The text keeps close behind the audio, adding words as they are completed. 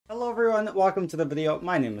Hello everyone, welcome to the video.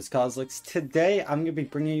 My name is Cosolix. Today I'm going to be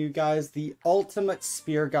bringing you guys the ultimate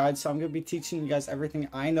spear guide. So I'm going to be teaching you guys everything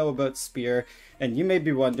I know about spear. And you may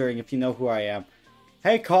be wondering if you know who I am.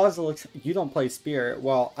 Hey Cosolix, you don't play spear.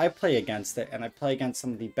 Well, I play against it, and I play against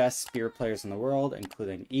some of the best spear players in the world,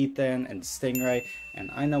 including Ethan and Stingray, and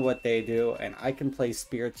I know what they do, and I can play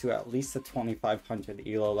spear to at least a 2500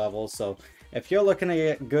 elo level. So if you're looking to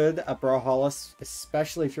get good at Brawlhalla,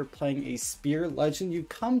 especially if you're playing a spear legend, you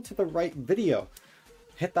come to the right video.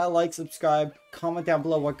 Hit that like, subscribe, comment down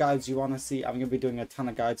below what guides you want to see. I'm going to be doing a ton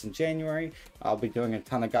of guides in January. I'll be doing a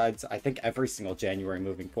ton of guides, I think, every single January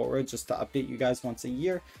moving forward, just to update you guys once a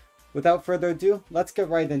year. Without further ado, let's get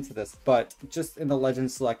right into this. But just in the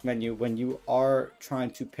Legend Select menu, when you are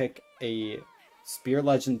trying to pick a spear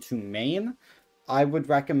legend to main, I would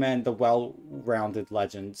recommend the well-rounded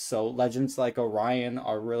legends. So legends like Orion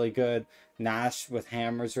are really good. Nash with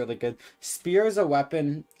hammer is really good. Spear as a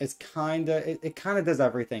weapon is it kind of does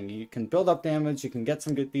everything. You can build up damage, you can get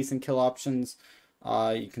some good decent kill options,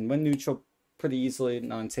 you can win neutral pretty easily,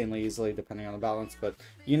 not insanely easily depending on the balance, but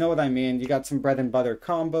you know what I mean. You got some bread and butter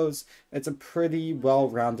combos. It's a pretty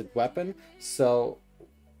well-rounded weapon, so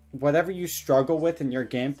whatever you struggle with in your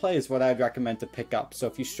gameplay is what I'd recommend to pick up. So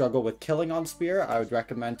if you struggle with killing on spear, I would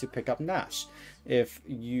recommend to pick up Nash. If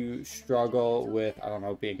you struggle with, I don't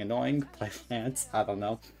know, being annoying, play Lance, I don't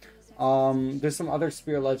know. There's some other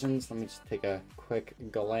spear legends. Let me just take a quick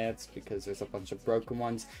glance because there's a bunch of broken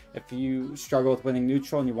ones. If you struggle with winning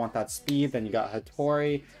neutral and you want that speed, then you got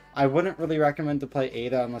Hattori. I wouldn't really recommend to play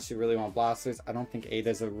Ada unless you really want blasters. I don't think Ada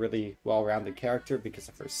is a really well-rounded character because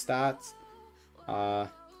of her stats.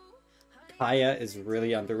 Kaya is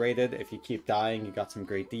really underrated. If you keep dying, you got some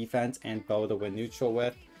great defense and bow to win neutral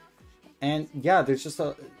with. And yeah, there's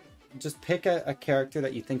just pick a character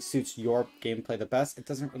that you think suits your gameplay the best. It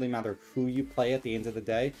doesn't really matter who you play at the end of the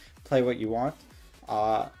day. Play what you want.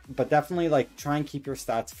 But definitely like try and keep your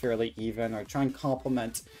stats fairly even, or try and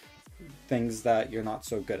complement things that you're not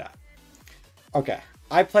so good at. Okay,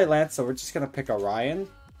 I play Lance, so we're just gonna pick Orion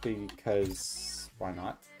because why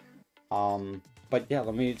not? But yeah,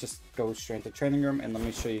 let me just go straight into training room and let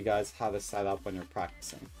me show you guys how to set up when you're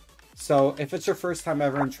practicing. So if it's your first time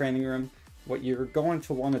ever in training room, what you're going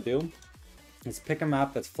to want to do is pick a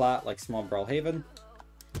map that's flat like Small Brawlhalla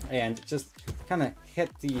and just kind of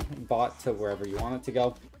hit the bot to wherever you want it to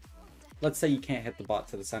go. Let's say you can't hit the bot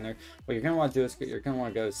to the center. What you're going to want to do is you're going to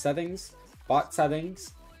want to go settings, bot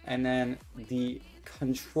settings, and then the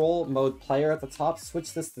control mode player at the top,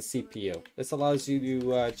 switch this to CPU. This allows you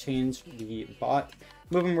to change the bot,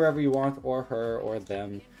 move them wherever you want, or her or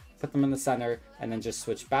them, put them in the center, and then just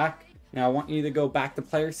switch back. Now I want you to go back to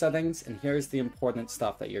player settings, and here's the important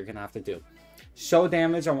stuff that you're gonna have to do. Show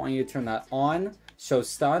damage, I want you to turn that on. Show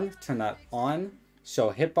stun, turn that on.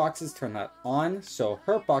 Show hitboxes, turn that on. Show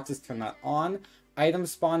hurt boxes, turn that on. Item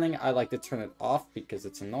spawning, I like to turn it off because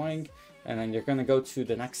it's annoying. And then you're going to go to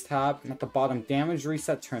the next tab, and at the bottom, damage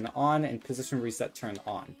reset turn on and position reset turn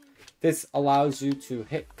on. This allows you to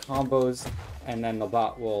hit combos and then the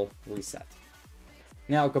bot will reset.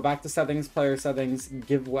 Now go back to settings, player settings,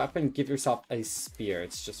 give weapon, give yourself a spear.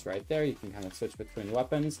 It's just right there. You can kind of switch between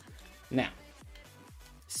weapons. Now,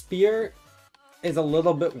 spear is a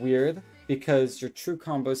little bit weird because your true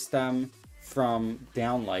combos stem from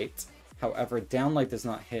downlight. However, downlight does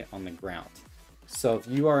not hit on the ground. So if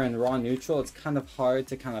you are in raw neutral, it's kind of hard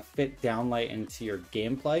to kind of fit downlight into your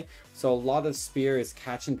gameplay. So a lot of spear is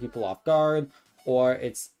catching people off guard, or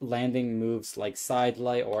it's landing moves like side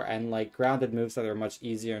light or end light, grounded moves that are much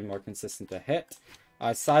easier and more consistent to hit.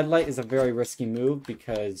 Side light is a very risky move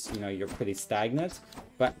because, you know, you're pretty stagnant,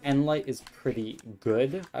 but end light is pretty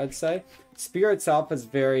good, I'd say. Spear itself is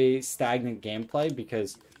very stagnant gameplay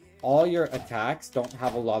because all your attacks don't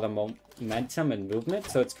have a lot of momentum and movement,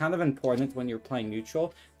 so it's kind of important when you're playing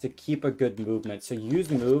neutral to keep a good movement. So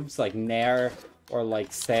use moves like Nair or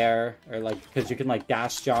like Sair, or like, because you can like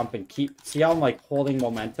dash jump and see how I'm like holding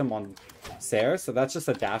momentum on Sair. So that's just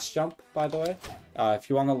a dash jump, by the way. If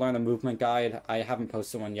you want to learn a movement guide, I haven't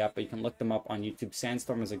posted one yet, but you can look them up on YouTube.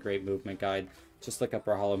 Sandstorm is a great movement guide. Just look up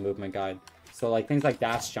Brawlhalla movement guide. So like things like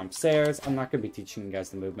dash jump, Sairs, I'm not going to be teaching you guys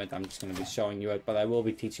the movement, I'm just going to be showing you it, but I will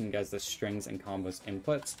be teaching you guys the strings and combos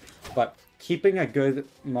inputs. But keeping a good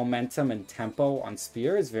momentum and tempo on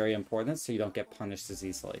spear is very important so you don't get punished as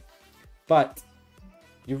easily. But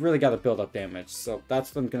you really got to build up damage, so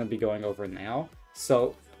that's what I'm going to be going over now.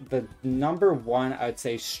 So the number one, I would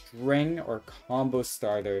say, string or combo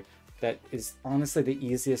starter that is honestly the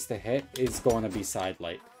easiest to hit is going to be side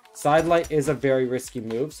light. Side light is a very risky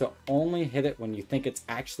move, so only hit it when you think it's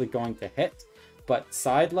actually going to hit. But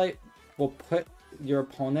side light will put your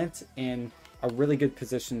opponent in a really good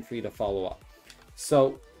position for you to follow up.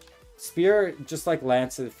 So spear, just like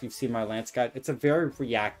lance, if you've seen my lance guide, it's a very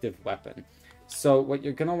reactive weapon. So what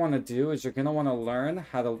you're going to want to do is you're going to want to learn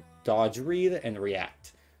how to dodge read and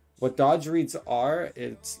react. What dodge reads are,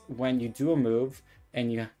 it's when you do a move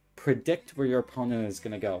and you predict where your opponent is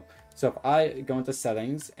going to go. So if I go into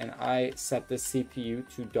settings and I set the CPU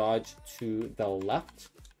to dodge to the left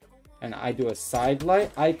and I do a side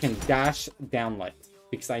light, I can dash down light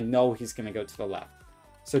because I know he's going to go to the left.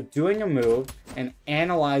 So doing a move and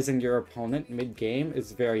analyzing your opponent mid-game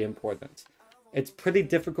is very important. It's pretty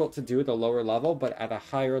difficult to do at a lower level, but at a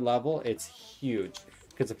higher level, it's huge.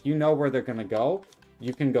 Because if you know where they're going to go,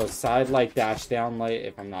 you can go side light, dash down light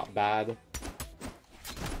if I'm not bad.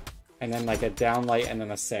 And then like a down light and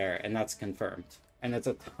then a Sarah, and that's confirmed. And it's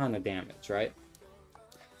a ton of damage, right?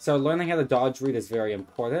 So learning how to dodge read is very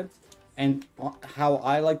important. And how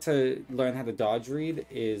I like to learn how to dodge read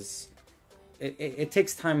is... It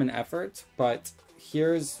takes time and effort, but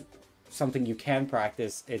here's something you can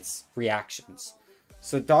practice. It's reactions.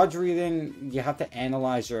 So dodge reading, you have to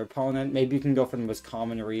analyze your opponent. Maybe you can go for the most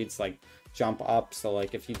common reads like jump up. So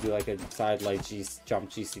like if you do like a side light,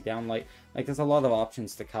 jump GC down light, like there's a lot of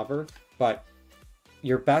options to cover, but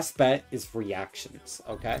your best bet is reactions,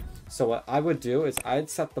 okay? So what I would do is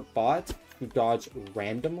I'd set the bot to dodge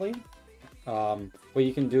randomly. What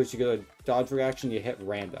you can do is you go to dodge reaction, you hit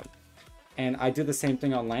random. And I do the same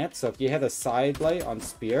thing on lance. So if you hit a side light on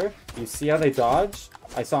spear, you see how they dodge?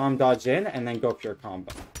 I saw him dodge in and then go for your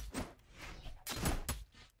combo.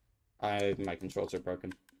 My controls are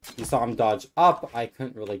broken. You saw him dodge up. I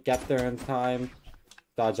couldn't really get there in time.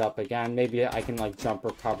 Dodge up again. Maybe I can like jump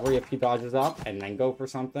recovery if he dodges up and then go for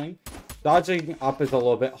something. Dodging up is a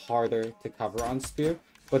little bit harder to cover on spear.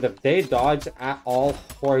 But if they dodge at all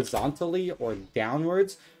horizontally or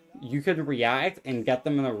downwards, you could react and get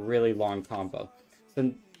them in a really long combo.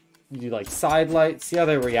 Then you like side light, see how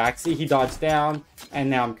they react. See, he dodged down, and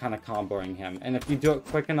now I'm kind of comboing him. And if you do it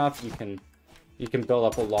quick enough, you can build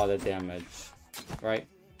up a lot of damage, right?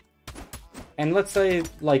 And let's say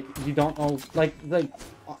like you don't know, like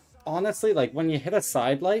honestly, like when you hit a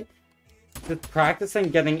side light, practicing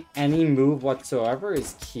getting any move whatsoever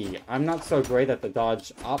is key. I'm not so great at the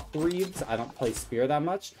dodge up reads. I don't play spear that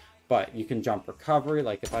much. But you can jump recovery,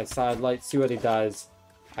 like if I side light, see what he does.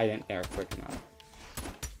 I didn't air quick enough.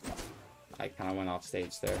 I kind of went off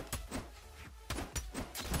stage there.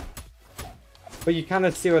 But you kind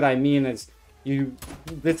of see what I mean is,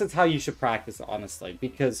 this is how you should practice, honestly.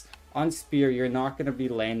 Because on spear, you're not going to be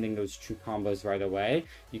landing those true combos right away.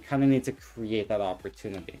 You kind of need to create that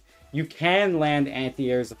opportunity. You can land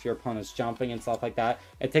anti-airs if your opponent's jumping and stuff like that.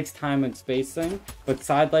 It takes time and spacing, but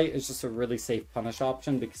side light is just a really safe punish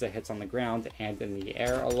option because it hits on the ground and in the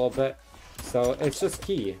air a little bit. So it's just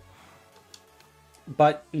key.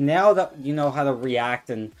 But now that you know how to react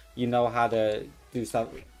and you know how to do stuff,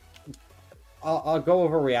 I'll go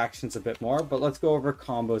over reactions a bit more, but let's go over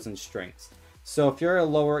combos and strings. So if you're a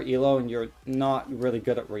lower elo and you're not really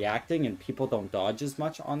good at reacting and people don't dodge as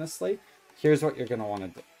much, honestly, here's what you're going to want to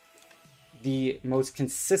do. The most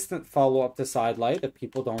consistent follow-up to side light that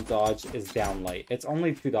people don't dodge is down light. It's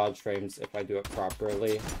only 2 dodge frames if I do it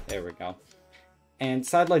properly. There we go. And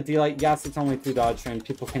side light, D light, yes, it's only 2 dodge frames.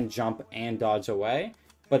 People can jump and dodge away,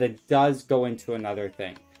 but it does go into another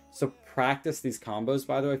thing. So practice these combos,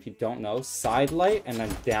 by the way, if you don't know. Side light and then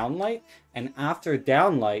down light. And after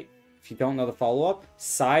down light, if you don't know the follow-up,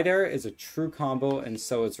 side air is a true combo and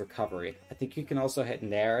so is recovery. I think you can also hit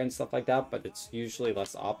nair and stuff like that, but it's usually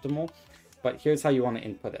less optimal. But here's how you want to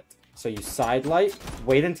input it. So you side light,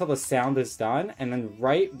 wait until the sound is done, and then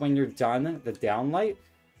right when you're done the down light,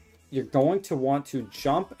 you're going to want to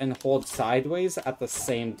jump and hold sideways at the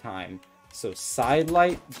same time. So side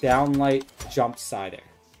light, down light, jump side air.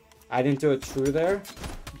 I didn't do it true there,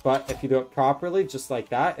 but if you do it properly, just like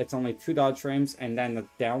that, it's only 2 dodge frames, and then the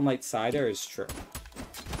down light side air is true.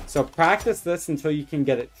 So practice this until you can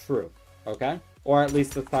get it true, okay? Or at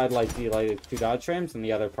least the side light, D light is 2 dodge frames, and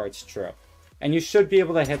the other part's true. And you should be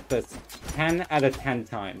able to hit this 10 out of 10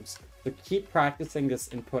 times. So keep practicing this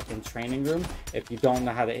input in training room. If you don't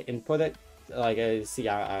know how to input it, like see,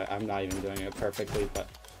 I'm not even doing it perfectly, but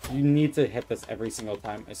you need to hit this every single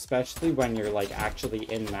time, especially when you're like actually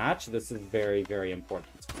in match. This is very, very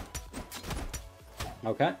important.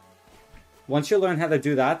 Okay? Once you learn how to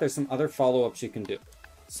do that, there's some other follow-ups you can do.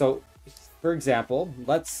 So, for example,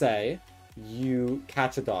 let's say you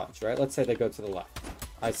catch a dodge, right? Let's say they go to the left.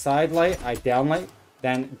 I side light, I down light,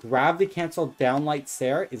 then gravity cancel down light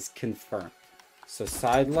Sarah is confirmed. So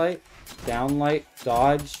side light, down light,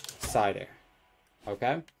 dodge, side air.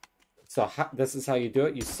 Okay? So this is how you do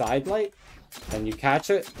it. You side light, then you catch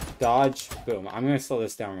it, dodge, boom. I'm going to slow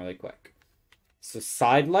this down really quick. So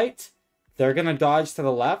side light, they're going to dodge to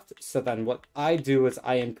the left. So then what I do is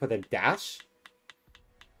I input a dash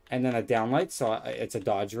and then a down light. So it's a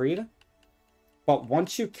dodge read. But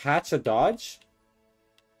once you catch a dodge,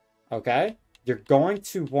 okay, you're going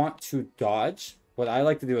to want to dodge. What I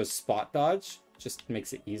like to do is spot dodge. Just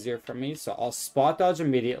makes it easier for me. So I'll spot dodge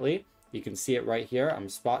immediately. You can see it right here. I'm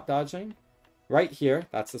spot dodging. Right here,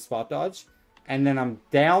 that's the spot dodge. And then I'm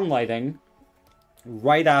downlighting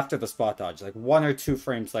right after the spot dodge, like 1 or 2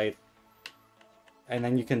 frames late. And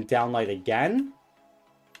then you can downlight again.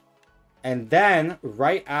 And then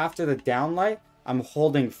right after the downlight, I'm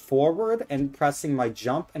holding forward and pressing my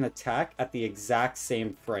jump and attack at the exact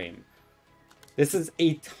same frame. This is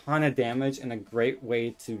a ton of damage and a great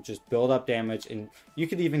way to just build up damage. And you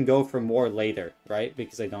could even go for more later, right?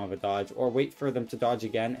 Because I don't have a dodge. Or wait for them to dodge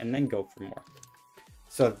again and then go for more.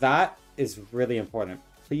 So that is really important.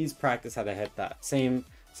 Please practice how to hit that. Same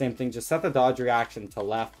thing. Just set the dodge reaction to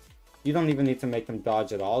left. You don't even need to make them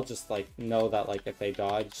dodge at all. Just like know that like if they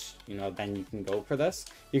dodge, you know, then you can go for this.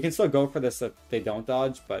 You can still go for this if they don't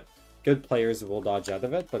dodge, but good players will dodge out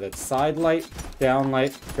of it. But it's side light, down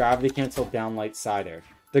light, gravity cancel, down light, sider.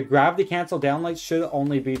 The gravity cancel down light should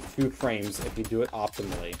only be 2 frames if you do it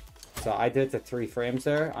optimally. So I did it to 3 frames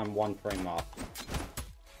there. I'm 1 frame off.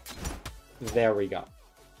 There we go.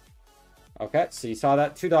 Okay, so you saw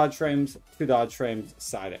that. 2 dodge frames,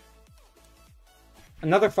 sider.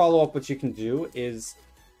 Another follow-up which you can do is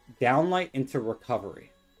downlight into recovery.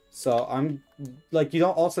 So I'm like, you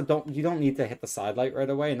don't need to hit the side light right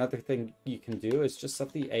away. Another thing you can do is just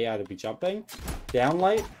set the AI to be jumping,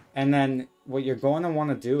 downlight, and then what you're going to want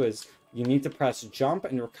to do is you need to press jump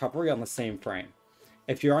and recovery on the same frame.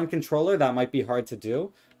 If you're on controller, that might be hard to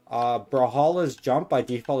do. Brawlhalla's jump by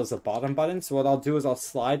default is a bottom button. So what I'll do is I'll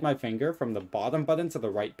slide my finger from the bottom button to the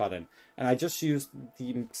right button. And I just use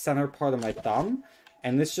the center part of my thumb.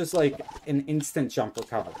 And this is just like an instant jump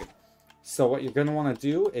recovery. So what you're going to want to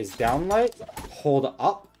do is downlight, hold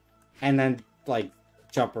up, and then like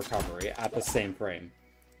jump recovery at the same frame.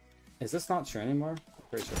 Is this not true anymore? I'm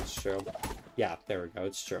pretty sure it's true. Yeah, there we go.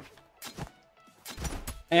 It's true.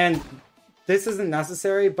 And this isn't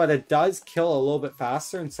necessary, but it does kill a little bit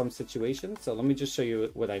faster in some situations. So let me just show you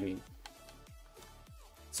what I mean.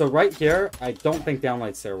 So right here, I don't think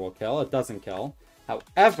downlight Sarah will kill. It doesn't kill.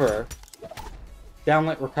 However,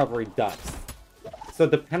 downlight recovery does. So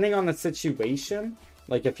depending on the situation,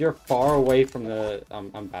 like if you're far away from the...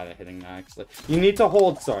 I'm bad at hitting that actually. You need to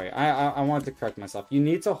hold... Sorry, I wanted to correct myself. You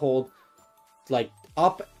need to hold like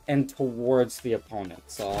up and towards the opponent.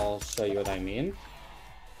 So I'll show you what I mean.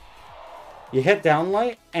 You hit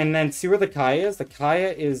downlight and then see where the Kaya is? The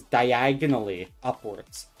Kaya is diagonally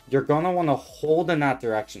upwards. You're going to want to hold in that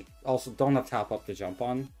direction. Also, don't have tap up to jump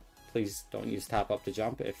on. Please don't use tap up to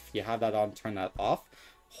jump. If you have that on, turn that off.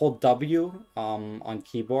 Hold W on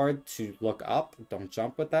keyboard to look up. Don't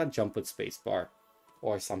jump with that. Jump with spacebar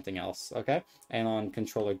or something else, okay? And on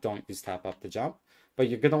controller, don't use tap up to jump. But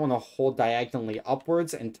you're going to want to hold diagonally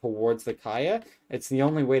upwards and towards the Kaya. It's the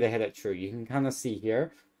only way to hit it true. You can kind of see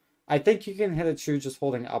here. I think you can hit it true just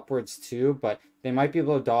holding upwards too, but they might be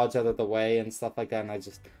able to dodge out of the way and stuff like that. And I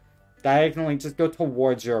just diagonally just go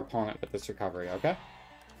towards your opponent with this recovery, okay?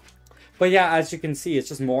 But yeah, as you can see, it's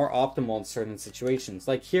just more optimal in certain situations.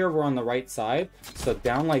 Like here, we're on the right side, so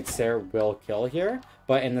downlight Sarah will kill here.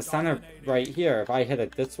 But in the center right here, if I hit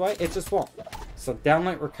it this way, it just won't. So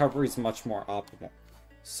downlight recovery is much more optimal.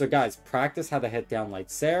 So guys, practice how to hit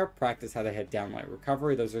downlight Sarah, practice how to hit downlight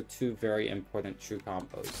recovery. Those are 2 very important true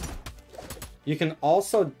combos. You can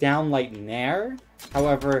also downlight Nair.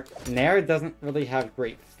 However, Nair doesn't really have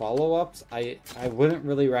great follow-ups. I wouldn't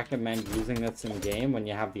really recommend using this in game when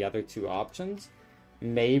you have the other 2 options.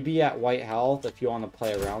 Maybe at white health if you want to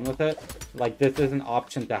play around with it. Like this is an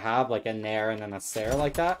option to have, like a Nair and then a Sarah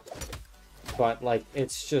like that. But like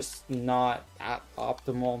it's just not at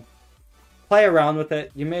optimal. Play around with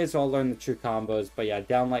it. You may as well learn the true combos. But yeah,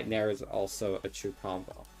 downlight Nair is also a true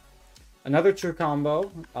combo. Another true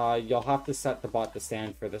combo, you'll have to set the bot to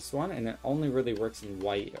stand for this one, and it only really works in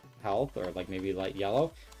white health, or like maybe light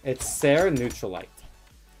yellow. It's Sarah neutral light.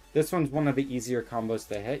 This one's one of the easier combos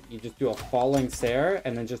to hit. You just do a falling Sarah,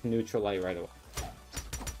 and then just neutral light right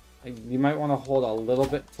away. You might want to hold a little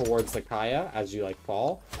bit towards the Kaya as you like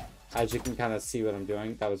fall. As you can kind of see what I'm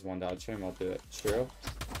doing. That was one dodge frame, I'll do it true.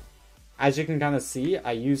 As you can kind of see,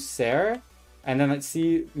 I use Sarah, and then I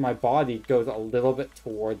see my body goes a little bit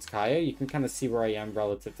towards Kaya. You can kind of see where I am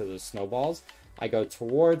relative to those snowballs. I go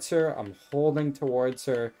towards her, I'm holding towards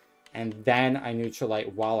her, and then I neutral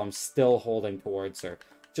light while I'm still holding towards her,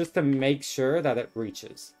 just to make sure that it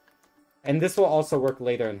reaches. And this will also work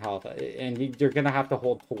later in health, and you're gonna have to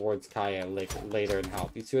hold towards Kaya later in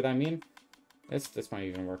health. You see what I mean? This might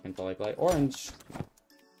even work until like light orange.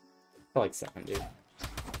 For like 70.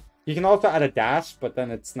 You can also add a dash, but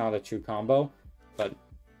then it's not a true combo. But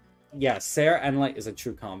yeah, Sarah and light is a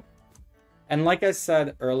true combo. And like I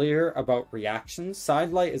said earlier about reactions,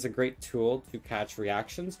 side light is a great tool to catch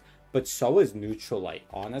reactions, but so is neutral light,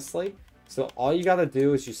 honestly. So all you gotta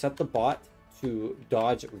do is you set the bot to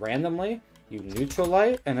dodge randomly, you neutral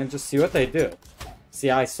light, and then just see what they do.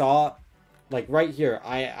 See, I saw, like right here,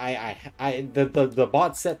 the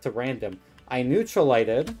bot set to random. I neutral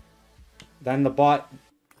lighted, then the bot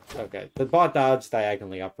dodged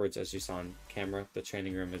diagonally upwards, as you saw on camera. The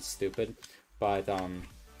training room is stupid, but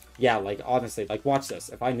yeah, like honestly, like watch this.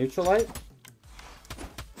 If I neutral light,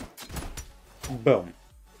 boom,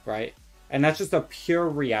 right? And that's just a pure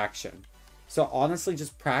reaction. So honestly,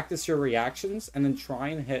 just practice your reactions and then try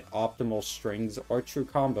and hit optimal strings or true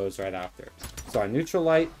combos right after. So I neutral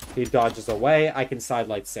light, he dodges away, I can side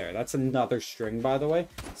light Sarah. That's another string, by the way.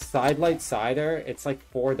 Side light Cider, it's like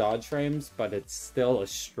 4 dodge frames, but it's still a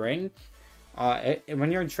string.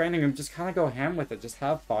 When you're in training room, just kind of go ham with it. Just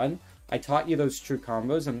have fun. I taught you those true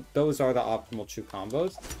combos, and those are the optimal true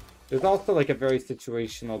combos. There's also like a very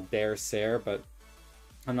situational dare Sarah, but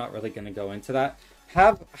I'm not really going to go into that.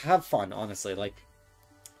 Have fun, honestly. Like,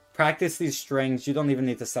 practice these strings. You don't even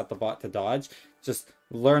need to set the bot to dodge. Just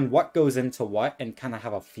learn what goes into what and kind of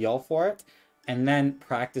have a feel for it. And then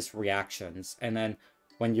practice reactions. And then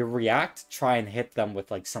when you react, try and hit them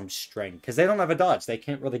with like some string. Because they don't have a dodge. They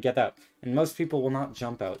can't really get out. And most people will not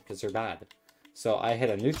jump out because they're bad. So I hit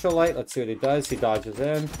a neutral light. Let's see what he does. He dodges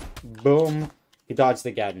in. Boom. He dodged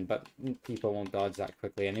again, but people won't dodge that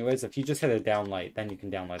quickly anyways. If you just hit a down light, then you can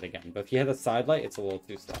down light again. But if you hit a side light, it's a little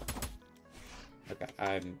too slow. Okay,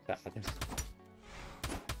 I'm bad.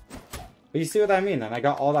 But you see what I mean? And I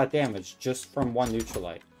got all that damage just from one neutral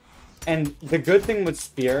light. And the good thing with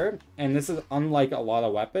Spear, and this is unlike a lot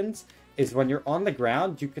of weapons, is when you're on the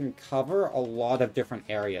ground, you can cover a lot of different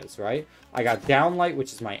areas, right? I got down light,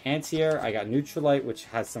 which is my anti-air. I got neutral light, which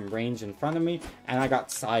has some range in front of me. And I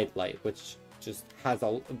got side light, which just has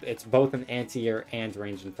it's both an anti-air and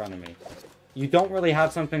range in front of me. You don't really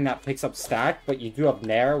have something that picks up stack, but you do have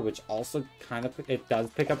Nair, which also kind of, it does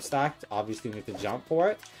pick up stacked. Obviously you need to jump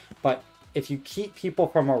for it, but if you keep people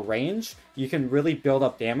from a range, you can really build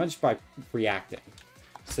up damage by reacting.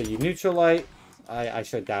 So you neutral light. I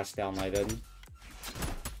should dash down lighted.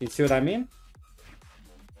 You see what I mean?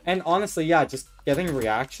 And honestly, yeah, just getting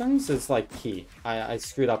reactions is like key. I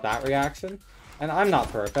screwed up that reaction. And I'm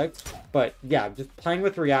not perfect, but yeah, just playing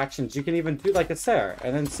with reactions, you can even do like a Sarah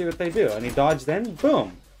and then see what they do. And he dodged in,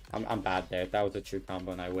 boom. I'm bad there. That was a true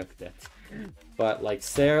combo and I whiffed it. But like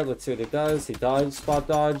Sarah, let's see what it does. He dodged, spot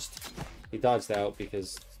dodged. He dodged out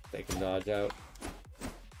because they can dodge out.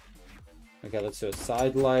 Okay, let's do a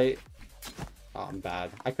side light. Oh, I'm bad.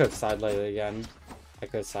 I could have side lighted again.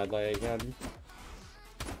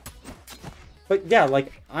 But yeah,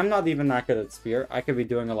 like, I'm not even that good at Spear. I could be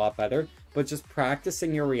doing a lot better. But just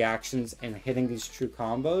practicing your reactions and hitting these true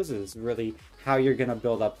combos is really how you're going to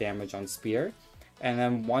build up damage on Spear. And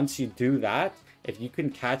then once you do that, if you can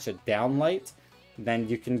catch a downlight, then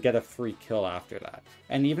you can get a free kill after that.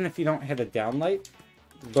 And even if you don't hit a downlight,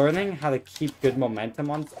 learning how to keep good momentum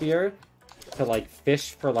on Spear to like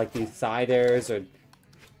fish for like these side airs or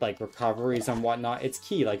like recoveries and whatnot, it's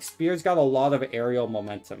key. Like Spear's got a lot of aerial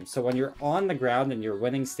momentum. So when you're on the ground and you're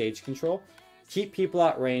winning stage control, keep people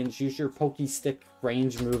at range, use your pokey stick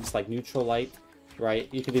range moves like neutral light, right?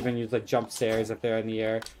 You could even use like jump stairs if they're in the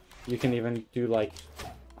air. You can even do like,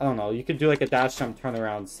 I don't know, you could do like a dash jump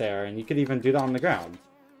turnaround Sarah, and you could even do that on the ground.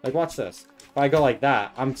 Like watch this. If I go like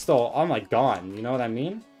that, I'm like gone, you know what I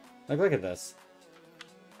mean? Like look at this.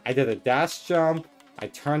 I did a dash jump, I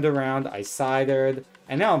turned around, I sidered,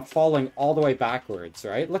 and now I'm falling all the way backwards,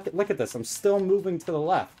 right? Look at this, I'm still moving to the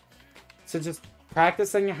left. So just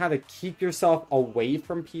practicing how to keep yourself away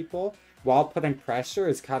from people while putting pressure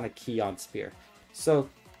is kind of key on Spear. So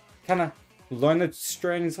kind of learn the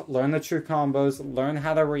strings, learn the true combos, learn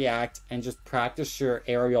how to react, and just practice your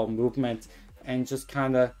aerial movement and just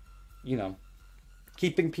kind of, you know,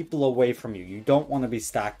 keeping people away from you. You don't want to be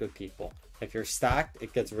stacked with people. If you're stacked,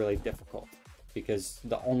 it gets really difficult because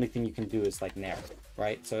the only thing you can do is like nair,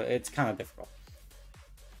 right? So it's kind of difficult.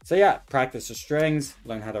 So yeah, practice the strings,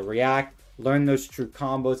 learn how to react, learn those true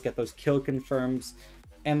combos, get those kill confirms.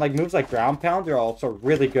 And like moves like ground pound are also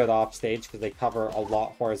really good off stage because they cover a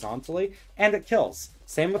lot horizontally and it kills.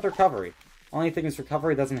 Same with recovery. Only thing is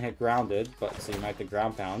recovery doesn't hit grounded, but so you might have to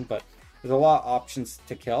ground pound, but there's a lot of options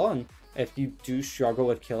to kill, and if you do struggle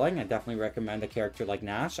with killing, I definitely recommend a character like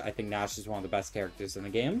Nash. I think Nash is one of the best characters in the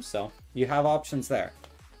game, so you have options there.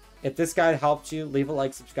 If this guide helped you, leave a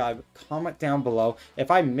like, subscribe, comment down below.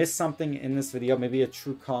 If I missed something in this video, maybe a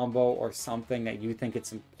true combo or something that you think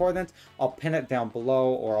it's important, I'll pin it down below,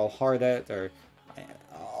 or I'll heart it, or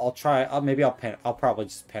I'll try. Maybe I'll pin it. I'll probably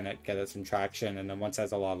just pin it, get it some traction, and then once it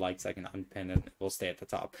has a lot of likes, I can unpin it. It will stay at the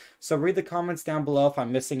top. So read the comments down below if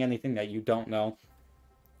I'm missing anything that you don't know.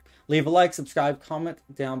 Leave a like, subscribe, comment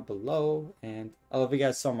down below, and I love you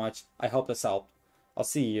guys so much. I hope this helped. I'll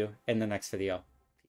see you in the next video.